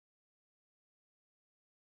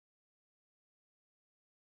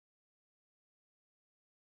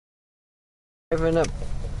Driving up.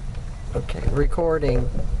 Okay, recording.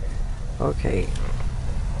 Okay.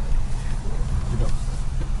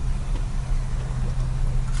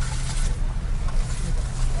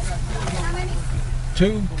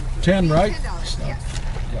 $2.10, right? Yep.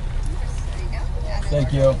 Yep.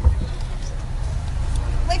 Thank you.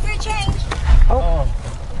 Wait for your change. Oh,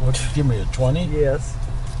 what? Give me a 20? Yes.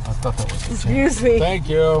 I thought that was a 10. Excuse me. Thank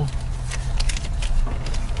you.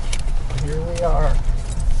 Here we are.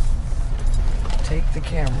 Take the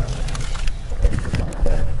camera.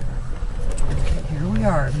 Okay, here we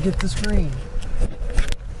are. Get the screen.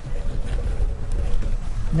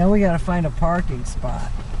 Now we gotta find a parking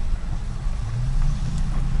spot.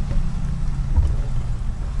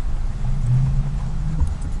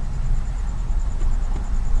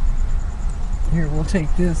 Here, we'll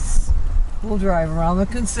take this. We'll drive around the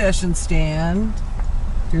concession stand.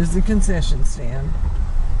 Here's the concession stand.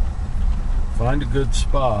 Find a good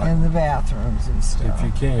spot. And the bathrooms and stuff. If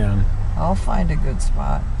you can. I'll find a good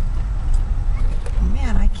spot.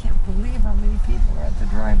 Man, I can't believe how many people are at the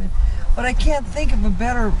drive-in. But I can't think of a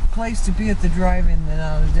better place to be at the drive-in than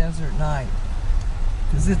on a desert night.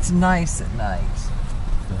 Because it's nice at night.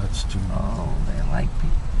 That's too much. Oh, they like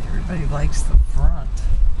people. Everybody likes the front.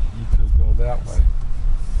 You could go that way.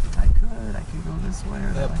 I could go this way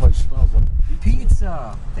or That way. place smells like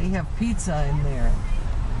Pizza. They have pizza in there.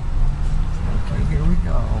 Okay, here we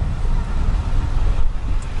go.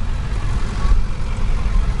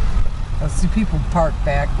 I see people park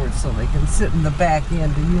backwards so they can sit in the back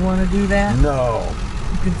end. Do you want to do that? No.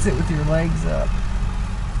 You can sit with your legs up.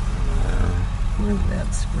 Where's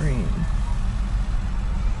that screen?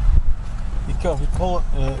 You pull it,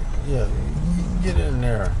 yeah, you get in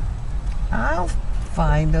there. I'll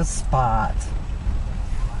find a spot.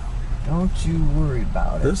 Don't you worry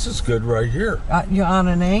about it. This is good right here. You're on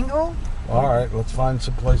an angle? All right, let's find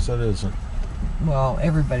some place that isn't. Well,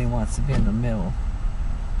 everybody wants to be in the middle.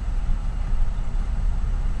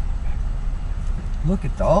 Look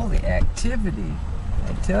at all the activity.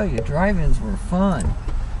 I tell you, drive-ins were fun.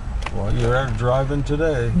 Well, you're at a drive-in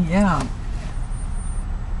today. Yeah.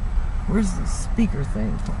 Where's the speaker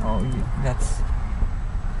thing? Oh, that's...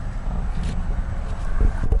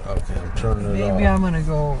 Okay, I'm turning it off. Maybe I'm going to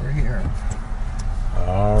go over here.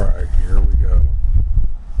 All right, here we go.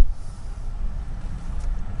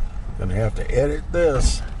 Gonna have to edit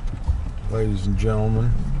this, ladies and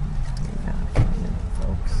gentlemen. Yeah,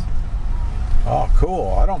 folks. Oh,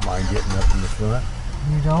 cool. I don't mind getting up in the front.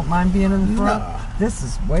 You don't mind being in the front? Nah. This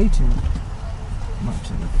is way too much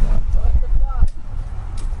in the front.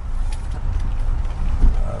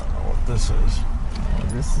 I don't know what this is. Oh,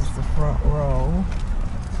 this is the front row.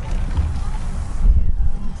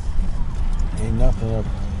 Ain't nothing up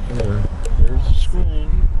there. There's the screen.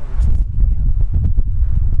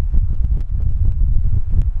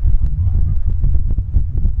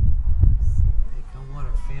 What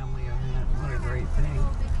a family event. What a great thing.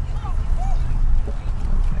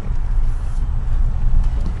 Okay.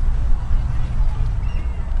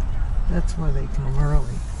 That's why they come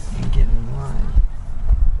early and get in line.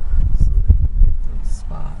 So they can get those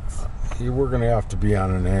spots. We're gonna have to be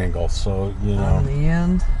on an angle, so you know. On the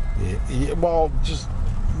end? Yeah, well, just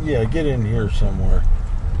get in here somewhere.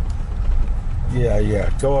 Yeah,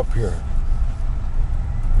 go up here.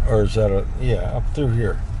 Or is that up through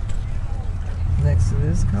here? Next to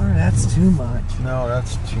this car? That's too much. No,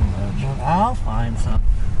 that's too much. Well, I'll find something.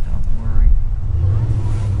 Don't worry.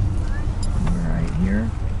 Right here.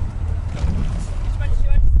 Right.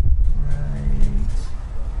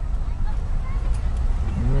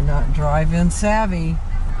 You're not drive-in savvy.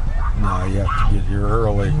 No, you have to get here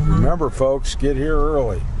early. Remember, folks, get here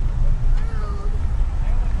early.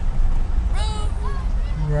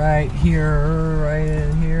 Right here, right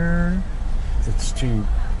in here. It's too...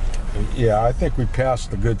 Yeah, I think we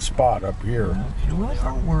passed a good spot up here. Okay, well,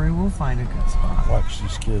 don't worry, we'll find a good spot. Watch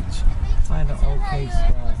these kids. Find an okay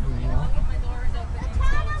spot, you know.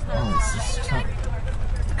 Oh, it's just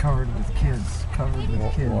covered with kids. Covered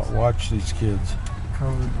with kids. Watch these kids.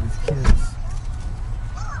 Covered with kids.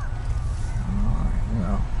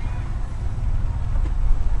 Well.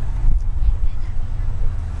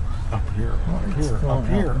 Up here, up It's here, going up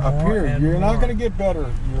here, up up more here. and You're not more. going to get better.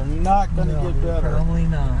 You're not going to No, get better. Probably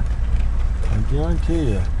not. I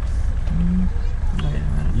guarantee you. Wait a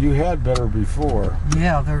minute. You had better before.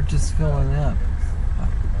 Yeah, they're just filling up.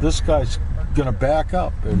 This guy's going to back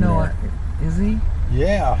up in there. Is he?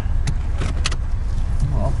 Yeah.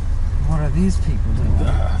 Well, what are these people doing?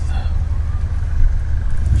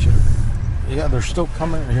 Yeah, they're still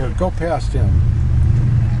coming here. Go past him.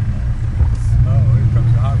 Oh, here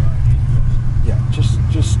comes the hot rod. Yeah, just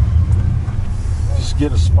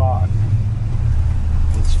get a spot.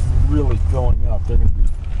 It's really filling up. They're going to be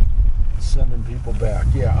sending people back.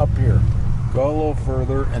 Yeah, up here. Go a little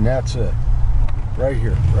further, and that's it. Right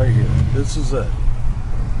here, right here. This is it.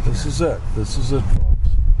 This is it. This is it, folks.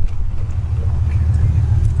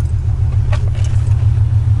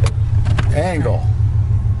 Angle.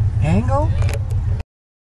 Angle?